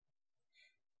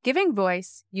Giving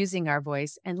voice, using our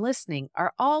voice, and listening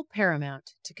are all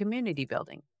paramount to community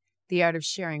building. The art of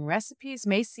sharing recipes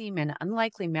may seem an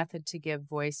unlikely method to give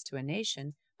voice to a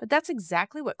nation, but that's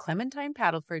exactly what Clementine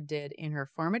Paddleford did in her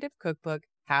formative cookbook,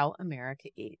 How America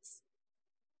Eats.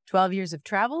 12 years of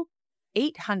travel,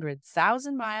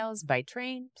 800,000 miles by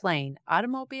train, plane,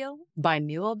 automobile, by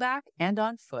muleback, and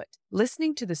on foot.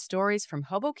 Listening to the stories from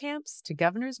hobo camps to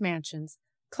governor's mansions,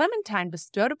 Clementine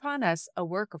bestowed upon us a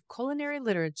work of culinary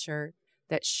literature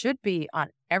that should be on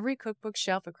every cookbook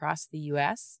shelf across the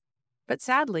U.S., but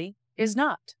sadly is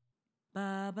not.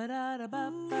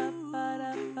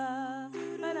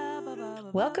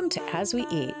 Welcome to As We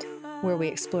Eat, where we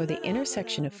explore the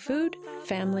intersection of food,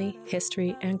 family,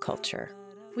 history, and culture.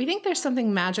 We think there's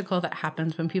something magical that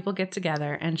happens when people get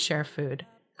together and share food.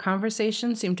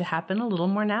 Conversations seem to happen a little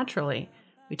more naturally.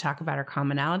 We talk about our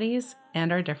commonalities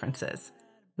and our differences.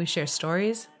 We share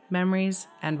stories, memories,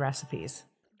 and recipes.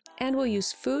 And we'll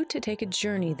use food to take a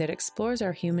journey that explores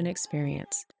our human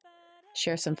experience.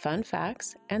 Share some fun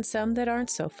facts and some that aren't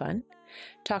so fun.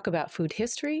 Talk about food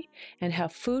history and how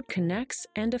food connects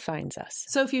and defines us.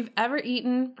 So if you've ever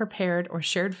eaten, prepared, or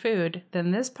shared food,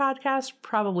 then this podcast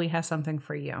probably has something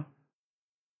for you.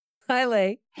 Hi,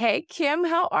 Lay. Hey, Kim,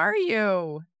 how are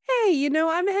you? Hey,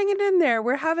 I'm hanging in there.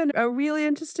 We're having a really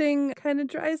interesting kind of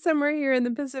dry summer here in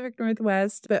the Pacific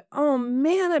Northwest. But oh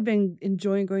man, I've been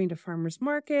enjoying going to farmers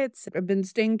markets. I've been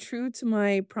staying true to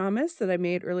my promise that I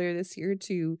made earlier this year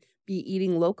to be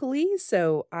eating locally.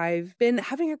 So I've been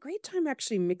having a great time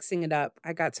actually mixing it up.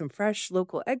 I got some fresh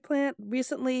local eggplant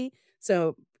recently.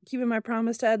 So keeping my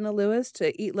promise to Edna Lewis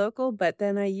to eat local. But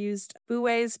then I used Bu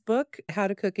Wei's book, How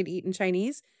to Cook and Eat in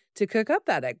Chinese, to cook up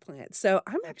that eggplant. So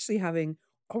I'm actually having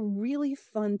a really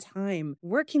fun time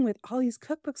working with all these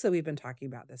cookbooks that we've been talking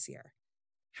about this year.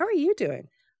 How are you doing?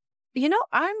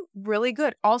 I'm really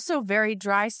good. Also, very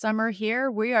dry summer here.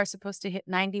 We are supposed to hit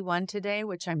 91 today,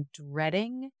 which I'm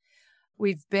dreading.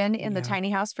 We've been in the tiny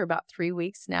house for about 3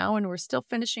 weeks now, and we're still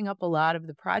finishing up a lot of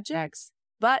the projects.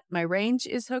 But my range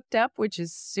is hooked up, which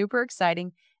is super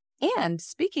exciting. And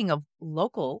speaking of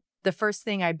local, the first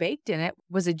thing I baked in it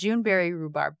was a Juneberry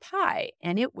rhubarb pie,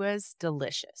 and it was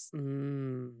delicious.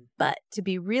 But to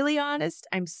be really honest,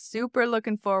 I'm super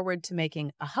looking forward to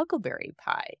making a huckleberry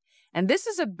pie. And this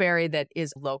is a berry that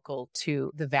is local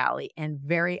to the valley and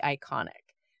very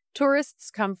iconic. Tourists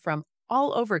come from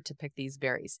all over to pick these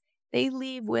berries. They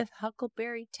leave with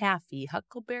huckleberry taffy,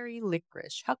 huckleberry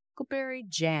licorice, huckleberry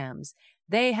jams.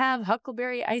 They have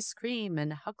huckleberry ice cream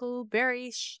and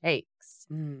huckleberry shakes.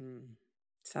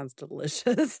 Sounds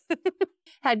delicious.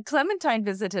 Had Clementine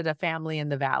visited a family in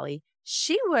the valley,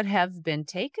 she would have been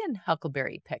taken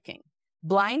huckleberry picking,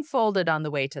 blindfolded on the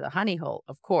way to the honey hole,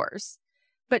 of course,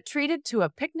 but treated to a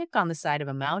picnic on the side of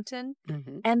a mountain,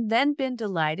 and then been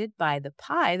delighted by the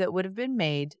pie that would have been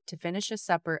made to finish a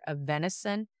supper of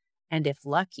venison and, if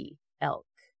lucky, elk.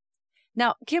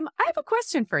 Now, Kim, I have a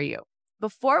question for you.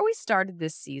 Before we started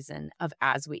this season of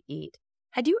As We Eat,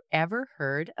 had you ever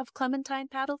heard of Clementine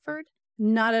Paddleford?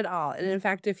 Not at all. And in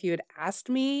fact, if you had asked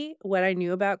me what I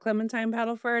knew about Clementine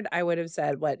Paddleford, I would have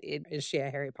said, is she a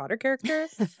Harry Potter character?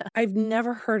 I've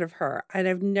never heard of her, and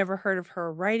I've never heard of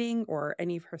her writing or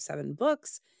any of her 7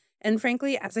 books. And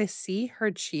frankly, as I see her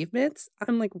achievements,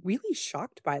 I'm really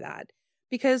shocked by that,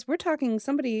 because we're talking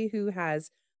somebody who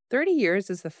has 30 years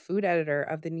as the food editor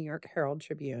of the New York Herald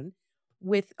Tribune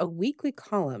with a weekly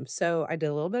column. So I did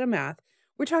a little bit of math.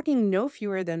 We're talking no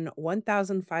fewer than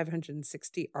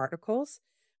 1,560 articles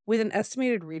with an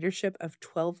estimated readership of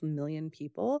 12 million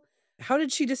people. How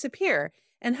did she disappear?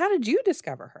 And how did you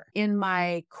discover her? In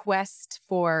my quest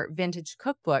for vintage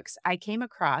cookbooks, I came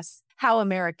across How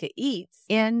America Eats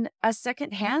in a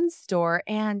secondhand store,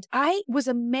 and I was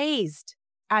amazed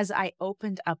as I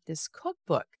opened up this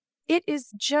cookbook. It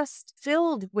is just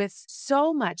filled with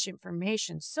so much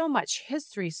information, so much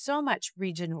history, so much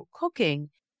regional cooking.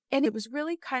 And it was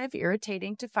really kind of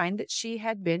irritating to find that she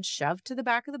had been shoved to the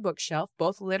back of the bookshelf,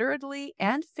 both literally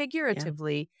and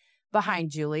figuratively,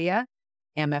 behind Julia,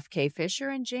 MFK Fisher,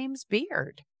 and James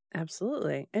Beard.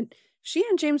 Absolutely. And she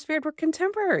and James Beard were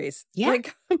contemporaries. Yeah.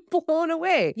 I'm blown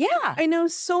away. Yeah. I know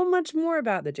so much more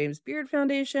about the James Beard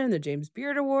Foundation, the James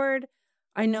Beard Award.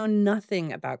 I know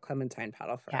nothing about Clementine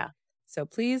Paddleford. Yeah. So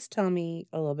please tell me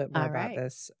a little bit more about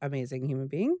this amazing human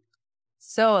being.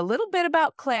 So a little bit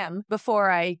about Clem before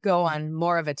I go on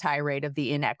more of a tirade of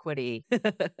the inequity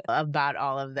about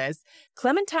all of this.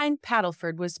 Clementine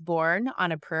Paddleford was born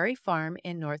on a prairie farm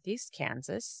in northeast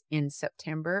Kansas in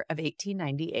September of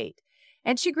 1898.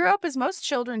 And she grew up as most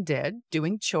children did,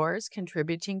 doing chores,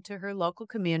 contributing to her local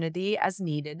community as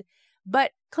needed.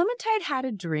 But Clementine had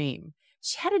a dream.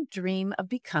 she had a dream of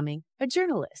becoming a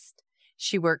journalist.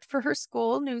 She worked for her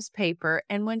school newspaper,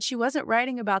 and when she wasn't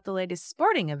writing about the latest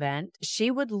sporting event,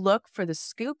 she would look for the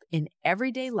scoop in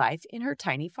everyday life in her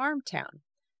tiny farm town.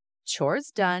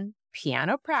 Chores done,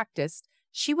 piano practiced,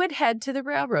 she would head to the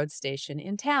railroad station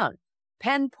in town,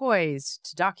 pen poised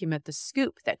to document the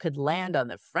scoop that could land on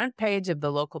the front page of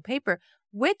the local paper,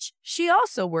 which she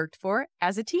also worked for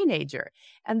as a teenager.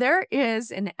 And there is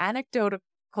an anecdotal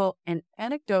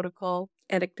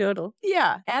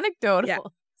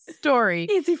story.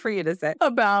 Easy for you to say.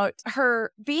 About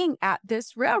her being at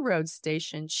this railroad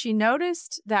station. She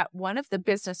noticed that one of the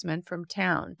businessmen from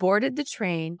town boarded the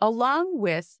train along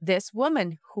with this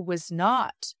woman who was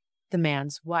not the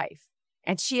man's wife.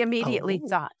 And she immediately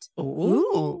thought,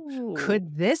 ooh,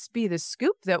 could this be the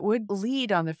scoop that would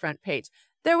lead on the front page?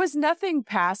 There was nothing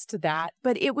past that,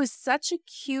 but it was such a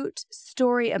cute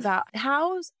story about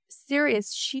how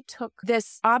serious she took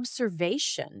this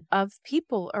observation of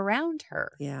people around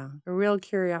her. Yeah, a real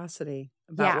curiosity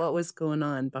about what was going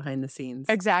on behind the scenes.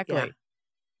 Exactly. Yeah.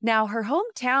 Now, her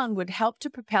hometown would help to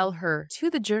propel her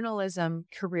to the journalism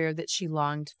career that she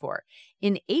longed for.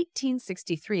 In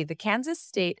 1863, the Kansas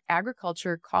State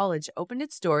Agriculture College opened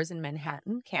its doors in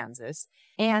Manhattan, Kansas,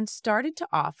 and started to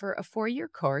offer a 4-year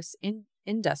course in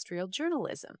industrial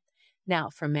journalism. Now,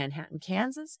 from Manhattan,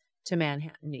 Kansas to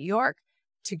Manhattan, New York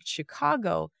to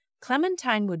Chicago,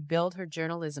 Clementine would build her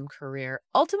journalism career,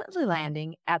 ultimately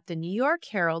landing at the New York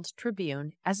Herald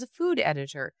Tribune as a food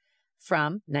editor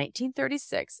from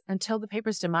 1936 until the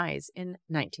paper's demise in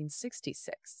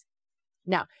 1966.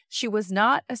 Now, she was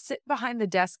not a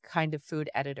sit-behind-the-desk kind of food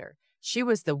editor. She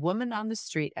was the woman on the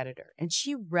street editor, and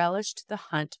she relished the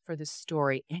hunt for the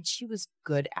story, and she was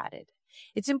good at it.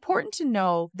 It's important to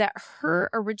know that her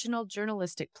original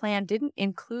journalistic plan didn't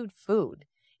include food.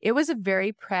 It was a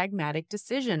very pragmatic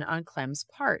decision on Clem's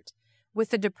part. With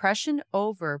the Depression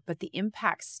over, but the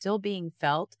impact still being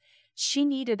felt, she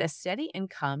needed a steady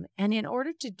income, and in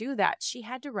order to do that, she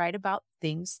had to write about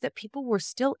things that people were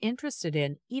still interested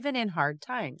in, even in hard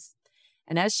times.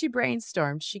 And as she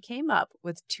brainstormed, she came up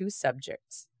with 2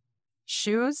 subjects: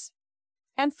 shoes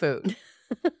and food.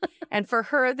 And for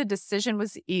her, the decision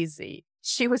was easy.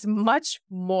 She was much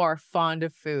more fond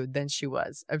of food than she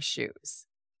was of shoes.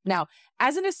 Now,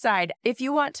 as an aside, if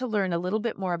you want to learn a little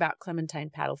bit more about Clementine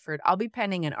Paddleford, I'll be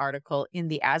penning an article in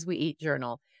the As We Eat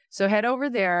journal. So head over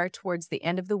there towards the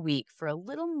end of the week for a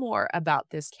little more about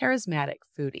this charismatic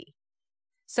foodie.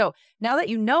 So now that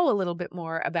you know a little bit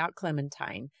more about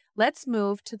Clementine, let's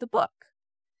move to the book.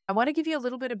 I want to give you a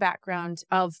little bit of background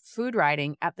of food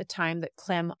writing at the time that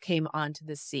Clem came onto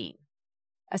the scene.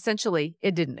 Essentially,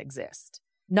 it didn't exist.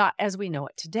 Not as we know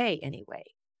it today, anyway.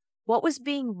 What was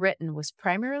being written was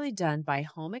primarily done by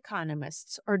home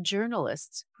economists or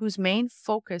journalists whose main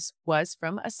focus was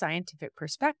from a scientific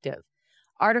perspective.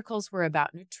 Articles were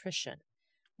about nutrition,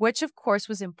 which of course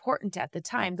was important at the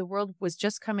time. The world was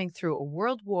just coming through a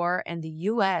world war and the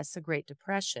U.S. a Great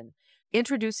Depression.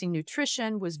 Introducing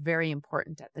nutrition was very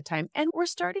important at the time, and we're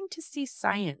starting to see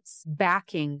science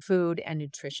backing food and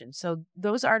nutrition. So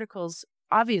those articles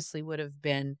obviously would have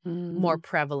been more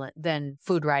prevalent than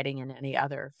food writing in any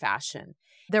other fashion.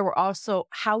 There were also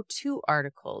how-to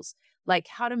articles, like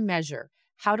how to measure,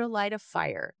 how to light a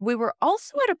fire. We were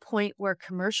also at a point where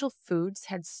commercial foods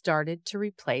had started to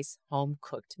replace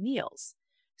home-cooked meals.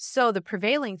 So the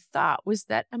prevailing thought was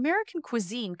that American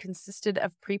cuisine consisted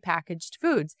of prepackaged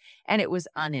foods, and it was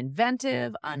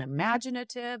uninventive,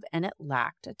 unimaginative, and it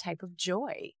lacked a type of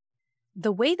joy.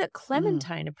 The way that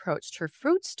Clementine approached her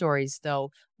food stories, though,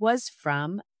 was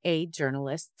from a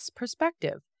journalist's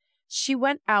perspective. She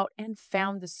went out and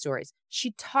found the stories.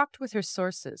 She talked with her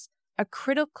sources, a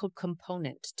critical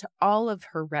component to all of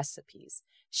her recipes.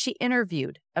 She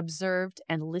interviewed, observed,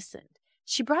 and listened.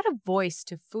 She brought a voice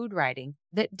to food writing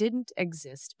that didn't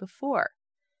exist before.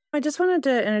 I just wanted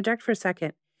to interject for a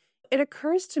second. It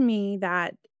occurs to me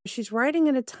that she's writing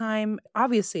at a time,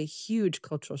 obviously a huge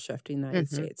cultural shift in the United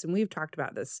States. And we've talked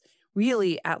about this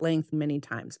really at length many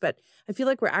times. But I feel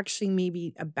like we're actually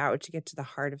maybe about to get to the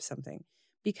heart of something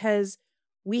because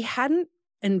we hadn't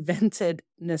invented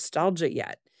nostalgia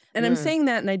yet. And I'm saying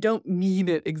that, and I don't mean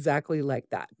it exactly like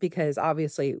that, because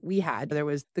obviously there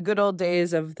was the good old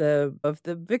days of the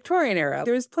Victorian era.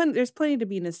 There's plenty to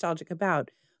be nostalgic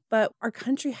about, but our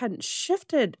country hadn't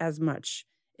shifted as much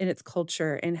in its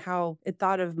culture and how it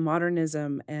thought of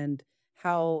modernism and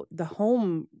how the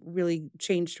home really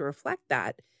changed to reflect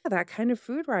that. That kind of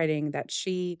food writing that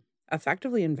she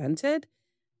effectively invented,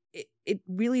 it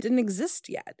really didn't exist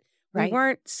yet. Right. We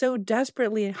weren't so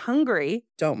desperately hungry,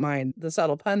 don't mind the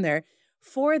subtle pun there,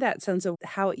 for that sense of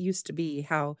how it used to be,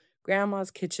 how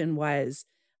Grandma's kitchen was,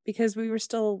 because we were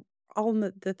still all in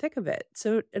the thick of it.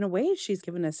 So in a way, she's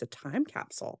given us a time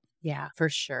capsule. Yeah, for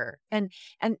sure. And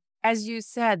as you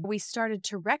said, we started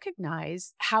to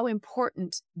recognize how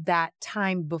important that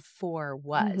time before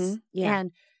was. Yeah.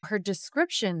 And her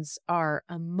descriptions are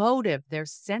emotive, they're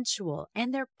sensual,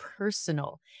 and they're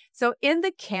personal. So in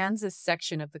the Kansas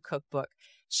section of the cookbook,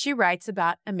 she writes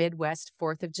about a Midwest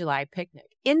 4th of July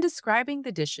picnic. In describing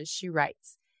the dishes, she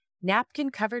writes,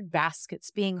 napkin-covered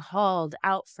baskets being hauled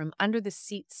out from under the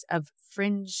seats of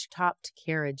fringe-topped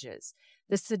carriages,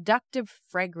 the seductive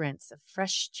fragrance of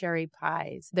fresh cherry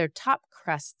pies, their top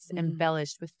crusts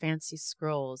embellished with fancy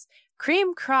scrolls,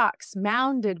 cream crocks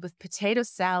mounded with potato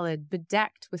salad,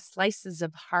 bedecked with slices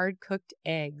of hard-cooked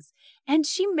eggs. And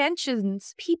she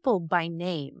mentions people by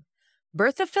name.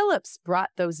 Bertha Phillips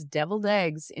brought those deviled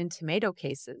eggs in tomato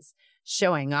cases,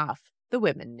 showing off, the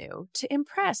women knew, to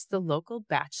impress the local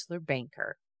bachelor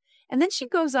banker. And then she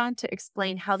goes on to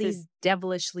explain how these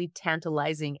devilishly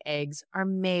tantalizing eggs are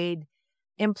made,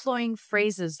 employing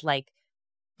phrases like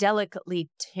delicately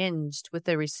tinged with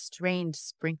a restrained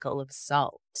sprinkle of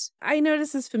salt. I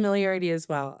notice this familiarity as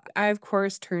well. I, of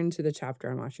course, turned to the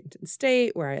chapter on Washington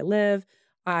State, where I live.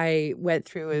 I went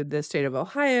through the state of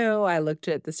Ohio. I looked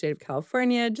at the state of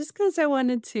California just because I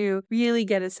wanted to really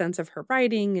get a sense of her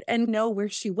writing and know where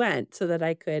she went so that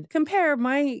I could compare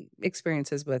my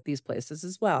experiences with these places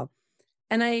as well.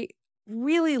 And I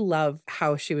really love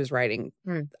how she was writing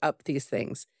up these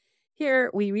things.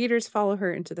 Here, we readers follow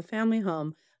her into the family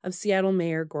home of Seattle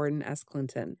Mayor Gordon S.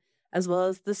 Clinton, as well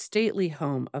as the stately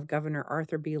home of Governor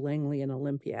Arthur B. Langley in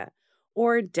Olympia,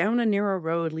 or down a narrow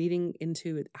road leading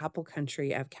into apple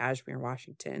country of Kashmir,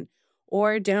 Washington,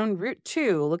 or down Route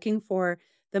 2 looking for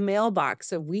the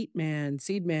mailbox of Wheatman,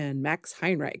 Seedman, Max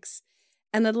Heinrichs.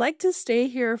 And I'd like to stay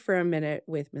here for a minute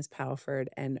with Miss Padelford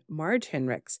and Marge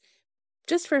Henricks,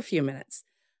 just for a few minutes.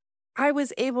 I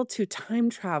was able to time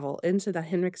travel into the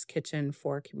Henricks kitchen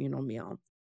for a communal meal.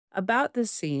 About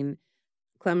this scene,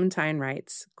 Clementine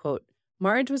writes, quote,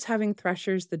 Marge was having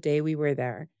threshers the day we were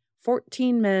there.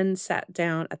 14 men sat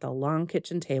down at the long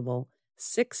kitchen table.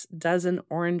 6 dozen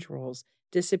orange rolls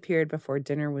disappeared before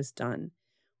dinner was done.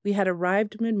 We had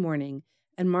arrived mid-morning,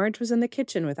 and Marge was in the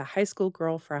kitchen with a high school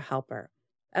girl for a helper.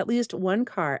 At least one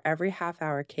car every half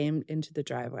hour came into the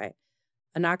driveway.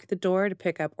 A knock at the door to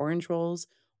pick up orange rolls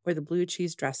or the blue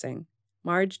cheese dressing.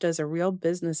 Marge does a real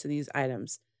business of these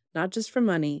items, not just for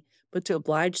money, but to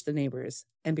oblige the neighbors,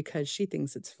 and because she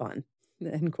thinks it's fun.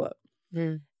 End quote.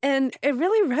 And it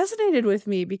really resonated with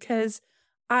me because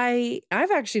I've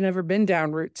actually never been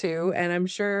down Route 2, and I'm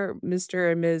sure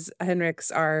Mr. and Ms. Henricks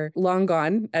are long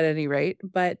gone at any rate.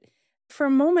 But for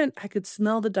a moment, I could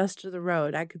smell the dust of the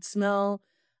road. I could smell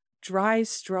dry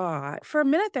straw. For a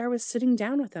minute there, I was sitting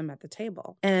down with them at the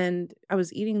table, and I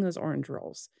was eating those orange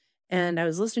rolls, and I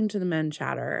was listening to the men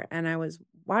chatter, and I was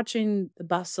watching the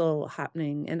bustle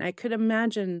happening, and I could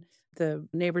imagine the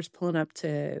neighbors pulling up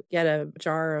to get a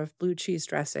jar of blue cheese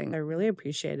dressing. I really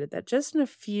appreciated that just in a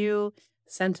few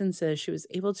sentences, she was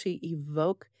able to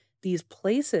evoke these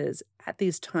places at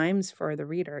these times for the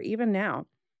reader, even now.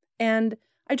 And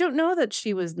I don't know that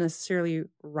she was necessarily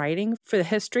writing for the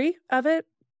history of it.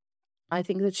 I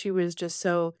think that she was just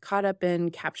so caught up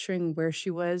in capturing where she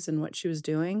was and what she was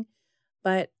doing.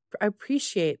 But I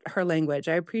appreciate her language.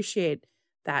 I appreciate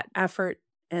that effort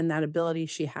and that ability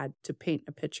she had to paint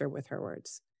a picture with her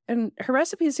words. And her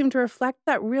recipes seem to reflect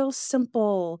that real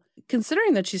simple,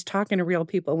 considering that she's talking to real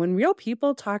people. When real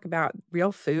people talk about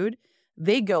real food,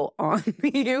 they go on.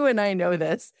 You and I know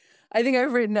this. I think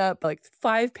I've written up like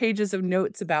 5 pages of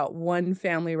notes about one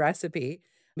family recipe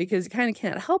because you kind of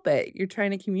can't help it. You're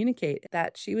trying to communicate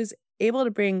that she was able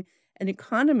to bring an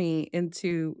economy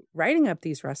into writing up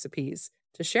these recipes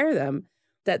to share them,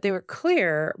 that they were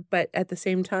clear, but at the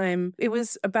same time, it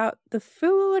was about the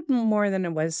food more than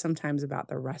it was sometimes about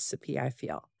the recipe, I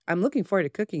feel. I'm looking forward to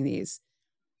cooking these.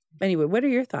 Anyway, what are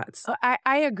your thoughts?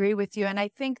 I agree with you. And I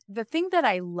think the thing that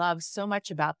I love so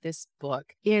much about this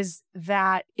book is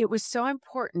that it was so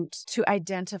important to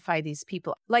identify these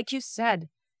people. Like you said,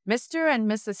 Mr. and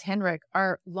Mrs. Henrick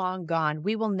are long gone.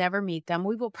 We will never meet them.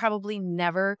 We will probably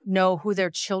never know who their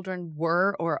children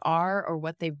were or are or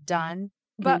what they've done.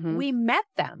 But we met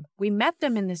them. We met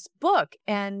them in this book,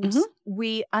 and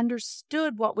we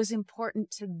understood what was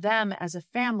important to them as a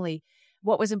family,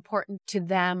 what was important to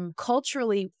them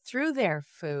culturally through their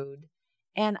food.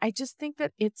 And I just think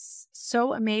that it's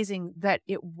so amazing that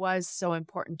it was so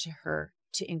important to her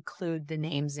to include the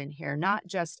names in here, not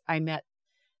just I met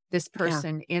this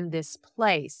person in this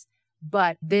place,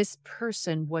 but this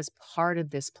person was part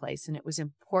of this place, and it was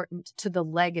important to the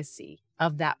legacy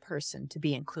of that person to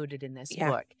be included in this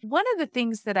book. One of the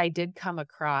things that I did come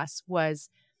across was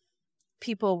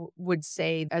people would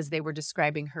say, as they were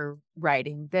describing her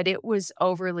writing, that it was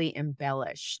overly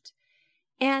embellished.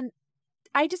 And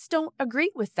I just don't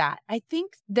agree with that. I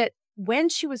think that when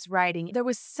she was writing, there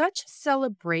was such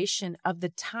celebration of the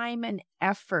time and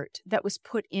effort that was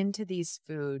put into these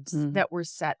foods that were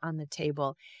set on the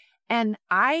table. And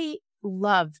I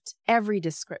loved every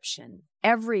description,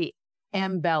 every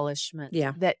embellishment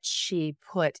that she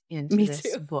put into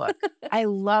this book. I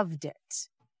loved it.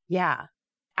 Yeah.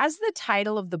 As the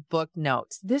title of the book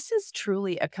notes, this is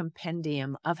truly a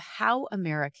compendium of how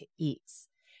America eats.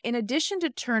 In addition to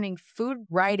turning food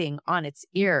writing on its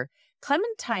ear,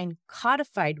 Clementine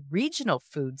codified regional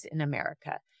foods in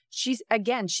America. She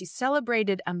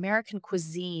celebrated American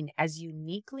cuisine as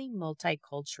uniquely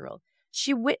multicultural.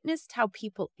 She witnessed how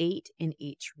people ate in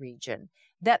each region,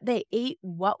 that they ate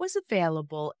what was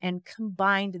available and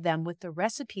combined them with the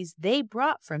recipes they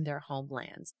brought from their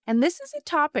homelands. And this is a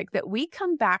topic that we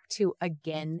come back to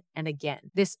again and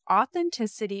again, this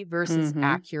authenticity versus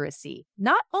accuracy.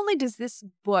 Not only does this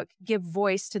book give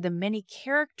voice to the many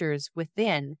characters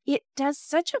within, it does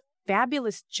such a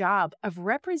fabulous job of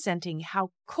representing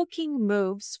how cooking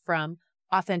moves from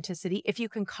authenticity, if you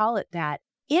can call it that,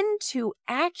 into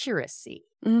accuracy.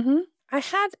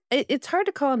 It's hard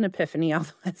to call an epiphany,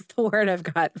 although that's the word I've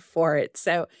got for it.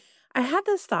 So I had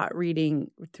this thought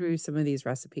reading through some of these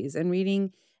recipes and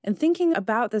reading and thinking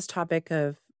about this topic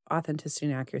of authenticity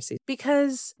and accuracy,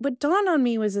 because what dawned on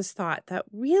me was this thought that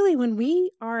really when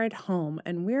we are at home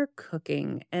and we're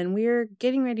cooking and we're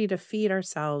getting ready to feed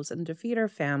ourselves and to feed our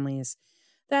families,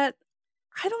 that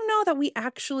I don't know that we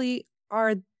actually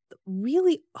are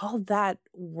really all that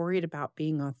worried about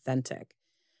being authentic.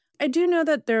 I do know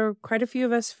that there are quite a few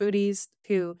of us foodies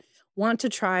who want to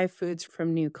try foods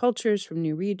from new cultures, from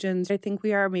new regions. I think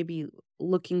we are maybe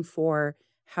looking for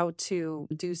how to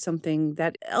do something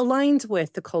that aligns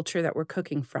with the culture that we're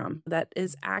cooking from, that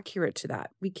is accurate to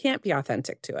that. We can't be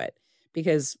authentic to it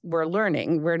because we're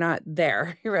learning. We're not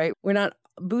there, right? We're not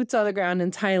boots on the ground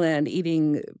in Thailand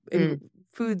eating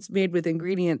foods made with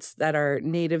ingredients that are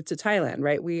native to Thailand,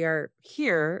 right? We are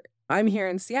here. I'm here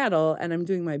in Seattle and I'm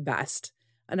doing my best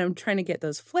and I'm trying to get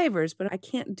those flavors, but I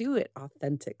can't do it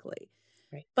authentically.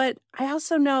 Right. But I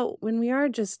also know when we are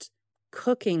just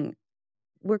cooking,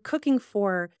 we're cooking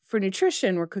for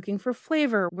nutrition, we're cooking for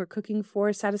flavor, we're cooking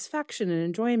for satisfaction and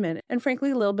enjoyment, and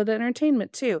frankly, a little bit of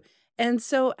entertainment too. And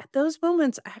so at those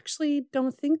moments, I actually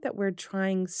don't think that we're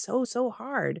trying so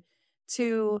hard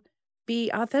to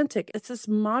be authentic. It's this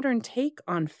modern take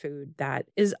on food that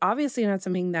is obviously not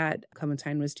something that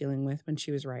Clementine was dealing with when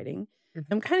she was writing.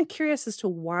 I'm kind of curious as to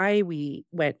why we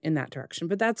went in that direction,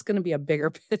 but that's going to be a bigger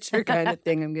picture kind of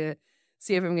thing. I'm going to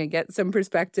see if I'm going to get some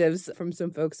perspectives from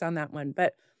some folks on that one.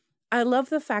 But I love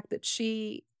the fact that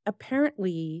she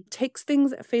apparently takes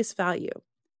things at face value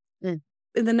in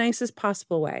the nicest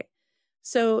possible way.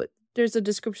 So there's a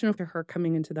description of her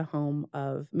coming into the home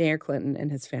of Mayor Clinton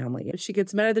and his family. She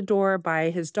gets met at the door by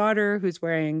his daughter, who's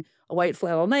wearing a white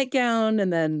flannel nightgown,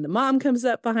 and then the mom comes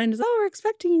up behind us. Oh, we're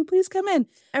expecting you. Please come in.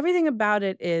 Everything about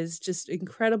it is just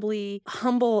incredibly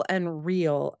humble and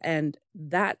real, and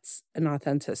that's an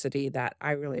authenticity that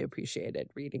I really appreciated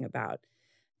reading about.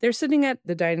 They're sitting at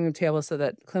the dining room table so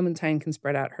that Clementine can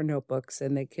spread out her notebooks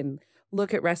and they can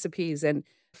look at recipes. And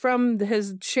from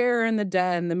his chair in the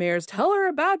den, the mayor's, tell her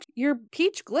about your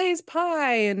peach glazed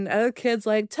pie. And other kids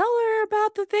like, tell her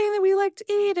about the thing that we like to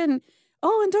eat. And,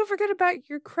 oh, and don't forget about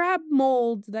your crab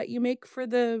mold that you make for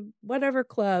the whatever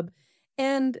club.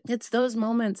 And it's those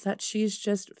moments that she's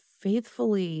just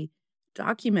faithfully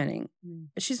documenting.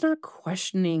 She's not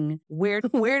questioning where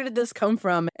did this come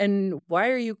from and why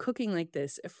are you cooking like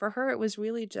this? For her, it was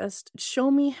really just show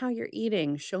me how you're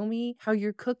eating, show me how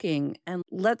you're cooking, and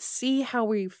let's see how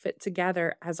we fit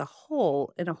together as a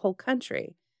whole in a whole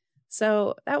country.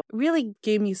 So that really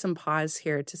gave me some pause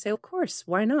here to say, of course,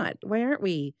 why not? Why aren't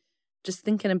we just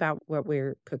thinking about what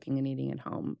we're cooking and eating at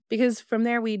home? Because from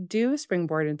there, we do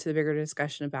springboard into the bigger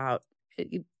discussion about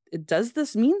does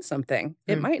this mean something?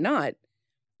 It might not.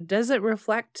 Does it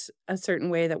reflect a certain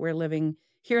way that we're living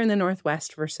here in the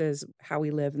Northwest versus how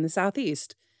we live in the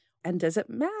Southeast? And does it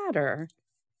matter?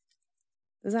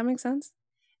 Does that make sense?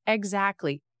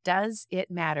 Exactly. Does it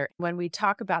matter? When we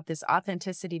talk about this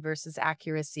authenticity versus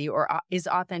accuracy, or is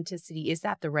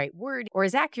that the right word? Or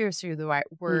is accuracy the right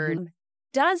word?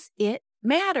 Does it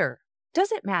matter?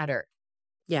 Does it matter?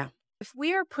 Yeah. If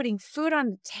we are putting food on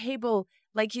the table,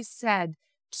 like you said,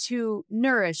 to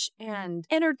nourish and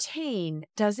entertain,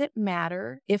 does it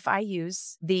matter if I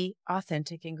use the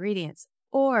authentic ingredients?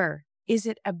 Or is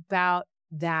it about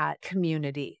that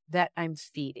community that I'm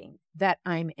feeding, that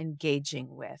I'm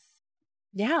engaging with?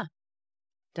 Yeah.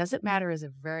 Does it matter is a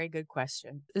very good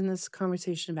question. In this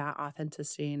conversation about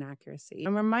authenticity and accuracy,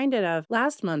 I'm reminded of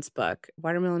last month's book,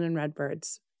 Watermelon and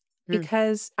Redbirds,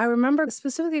 because I remember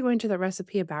specifically going to the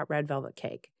recipe about red velvet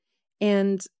cake.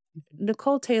 And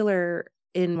Nicole Taylor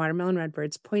in Watermelon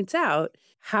Redbirds points out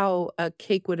how a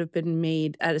cake would have been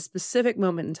made at a specific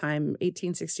moment in time,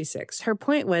 1866. Her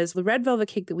point was the red velvet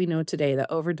cake that we know today, the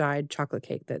over-dyed chocolate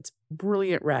cake that's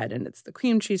brilliant red and it's the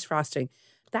cream cheese frosting,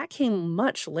 that came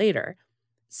much later.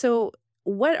 So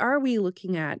what are we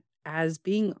looking at as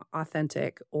being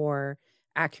authentic or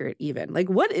accurate even? Like,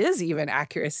 what is even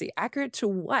accuracy? Accurate to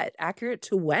what? Accurate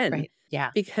to when? Right.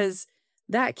 Yeah. Because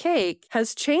that cake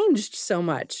has changed so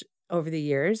much over the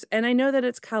years. And I know that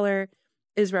its color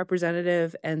is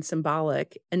representative and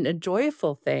symbolic and a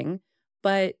joyful thing,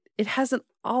 but it hasn't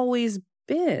always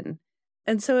been.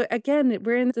 And so again,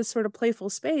 we're in this sort of playful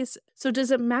space. So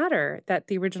does it matter that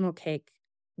the original cake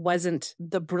wasn't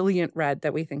the brilliant red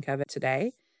that we think of it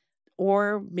today?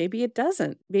 Or maybe it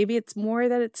doesn't. Maybe it's more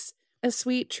that it's a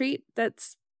sweet treat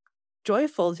that's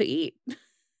joyful to eat.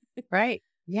 Right.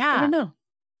 Yeah. I don't know.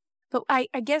 But I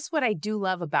guess what I do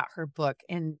love about her book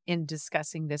in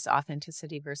discussing this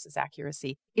authenticity versus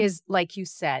accuracy is, like you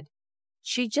said,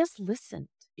 she just listened.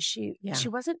 She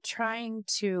wasn't trying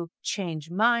to change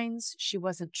minds. She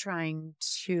wasn't trying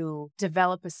to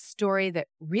develop a story that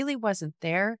really wasn't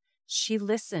there. She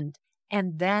listened,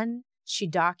 and then she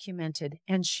documented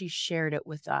and she shared it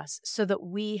with us so that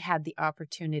we had the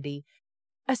opportunity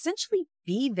essentially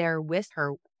be there with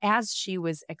her as she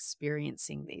was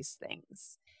experiencing these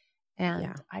things.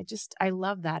 And I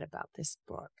love that about this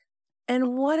book.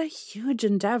 And what a huge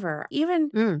endeavor.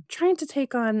 Even trying to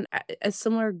take on a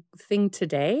similar thing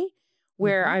today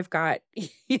where I've got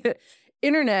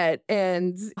internet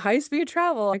and high-speed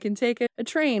travel. I can take a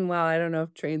train. Well, I don't know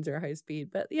if trains are high-speed,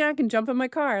 but I can jump in my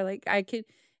car. Like I could,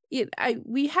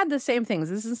 we had the same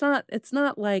things. It's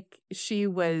not like she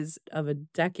was of a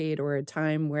decade or a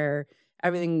time where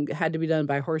everything had to be done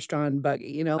by horse-drawn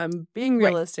buggy. I'm being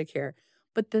realistic here.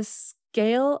 But the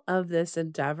scale of this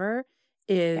endeavor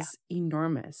is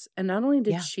enormous. And not only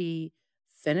did she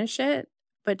finish it,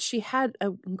 but she had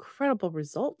an incredible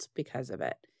result because of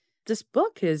it. This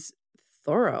book is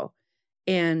thorough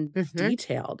and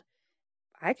detailed.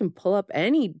 I can pull up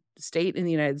any state in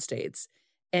the United States.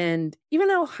 And even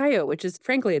Ohio, which is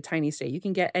frankly a tiny state, you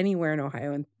can get anywhere in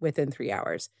Ohio within 3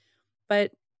 hours.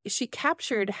 But she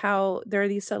captured how there are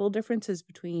these subtle differences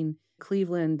between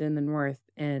Cleveland in the north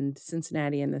and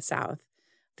Cincinnati in the south.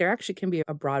 There actually can be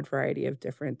a broad variety of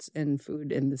difference in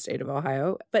food in the state of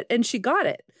Ohio, and she got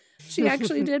it. She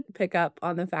actually did pick up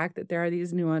on the fact that there are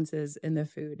these nuances in the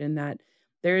food and that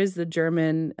there is the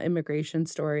German immigration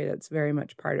story that's very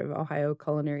much part of Ohio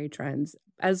culinary trends,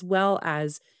 as well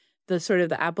as the sort of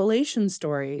the Appalachian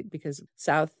story, because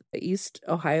Southeast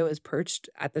Ohio is perched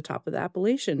at the top of the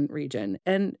Appalachian region.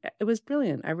 And it was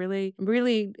brilliant. I really,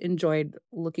 really enjoyed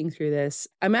looking through this.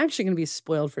 I'm actually going to be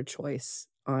spoiled for choice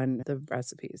on the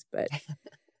recipes, but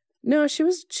no, she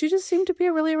just seemed to be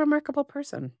a really remarkable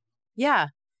person. Yeah.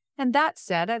 And that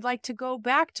said, I'd like to go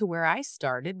back to where I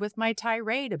started with my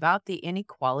tirade about the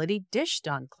inequality dished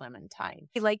on Clementine.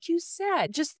 Like you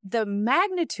said, just the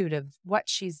magnitude of what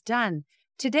she's done.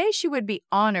 Today, she would be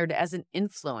honored as an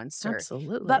influencer.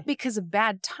 Absolutely. But because of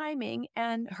bad timing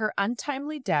and her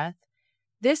untimely death,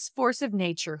 this force of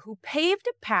nature who paved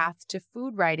a path to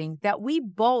food writing that we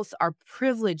both are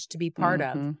privileged to be part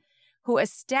of, who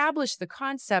established the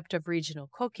concept of regional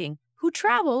cooking, who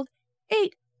traveled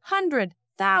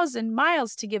 800,000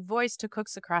 miles to give voice to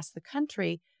cooks across the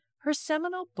country, her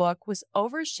seminal book was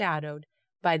overshadowed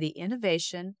by the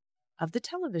innovation of the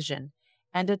television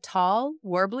and a tall,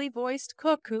 warbly-voiced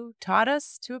cook who taught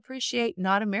us to appreciate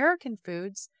not American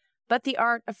foods, but the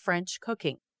art of French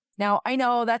cooking. Now, I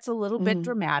know that's a little bit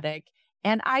dramatic,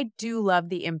 and I do love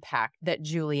the impact that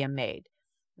Julia made.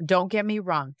 Don't get me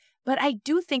wrong, but I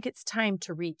do think it's time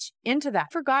to reach into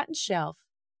that forgotten shelf,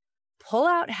 pull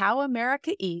out how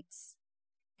America eats,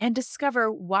 and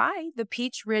discover why the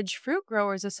Peach Ridge Fruit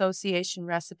Growers Association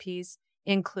recipes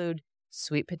include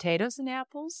sweet potatoes and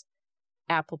apples,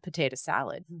 apple potato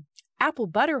salad, apple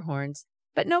butterhorns,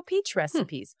 but no peach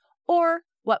recipes, or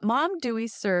what Mom Dewey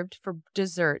served for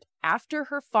dessert after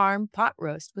her farm pot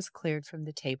roast was cleared from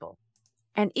the table.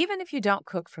 And even if you don't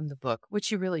cook from the book,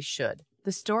 which you really should,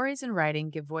 the stories and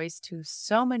writing give voice to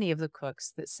so many of the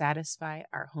cooks that satisfy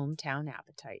our hometown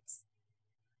appetites.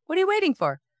 What are you waiting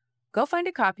for? Go find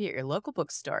a copy at your local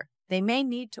bookstore. They may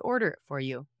need to order it for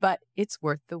you, but it's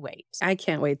worth the wait. I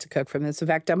can't wait to cook from this. In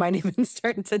fact, I might even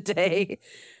start today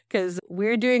because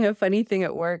we're doing a funny thing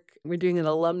at work. We're doing an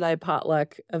alumni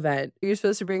potluck event. You're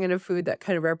supposed to bring in a food that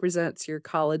kind of represents your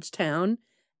college town.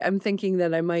 I'm thinking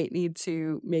that I might need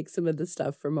to make some of the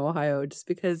stuff from Ohio just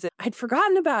because I'd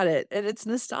forgotten about it and it's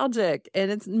nostalgic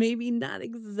and it's maybe not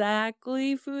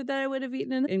exactly food that I would have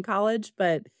eaten in college,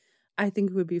 but I think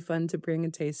it would be fun to bring a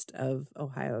taste of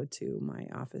Ohio to my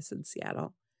office in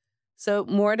Seattle. So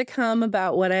more to come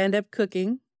about what I end up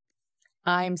cooking.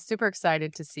 I'm super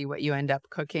excited to see what you end up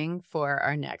cooking for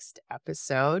our next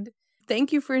episode.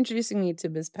 Thank you for introducing me to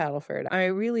Ms. Paddleford. I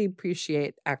really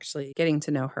appreciate actually getting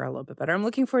to know her a little bit better. I'm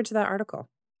looking forward to that article.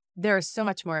 There is so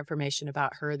much more information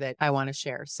about her that I want to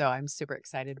share, so I'm super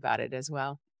excited about it as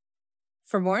well.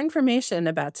 For more information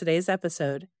about today's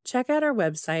episode, check out our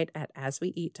website at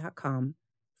asweeat.com.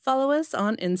 Follow us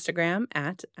on Instagram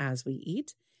at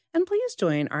asweeat, and please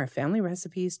join our Family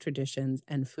Recipes, Traditions,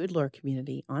 and Food Lore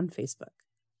community on Facebook.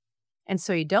 And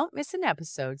so you don't miss an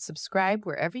episode, subscribe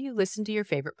wherever you listen to your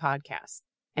favorite podcast.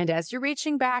 And as you're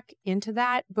reaching back into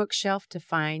that bookshelf to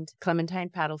find Clementine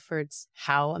Paddleford's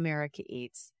How America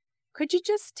Eats, could you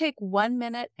just take 1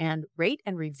 minute and rate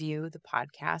and review the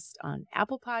podcast on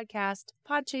Apple Podcast,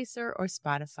 Podchaser, or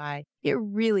Spotify? It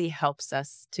really helps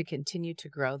us to continue to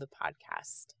grow the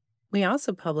podcast. We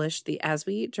also publish the As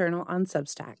We Eat Journal on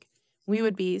Substack. We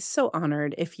would be so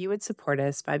honored if you would support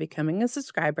us by becoming a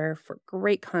subscriber for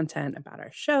great content about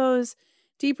our shows,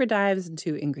 deeper dives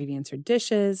into ingredients or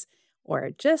dishes, or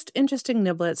just interesting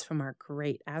niblets from our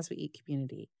great As We Eat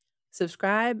community.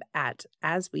 Subscribe at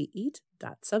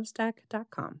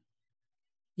asweeat.substack.com.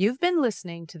 You've been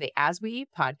listening to the As We Eat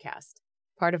podcast,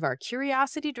 part of our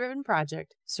curiosity-driven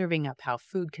project serving up how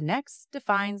food connects,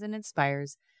 defines, and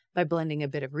inspires by blending a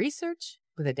bit of research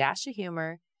with a dash of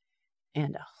humor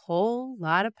and a whole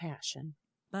lot of passion.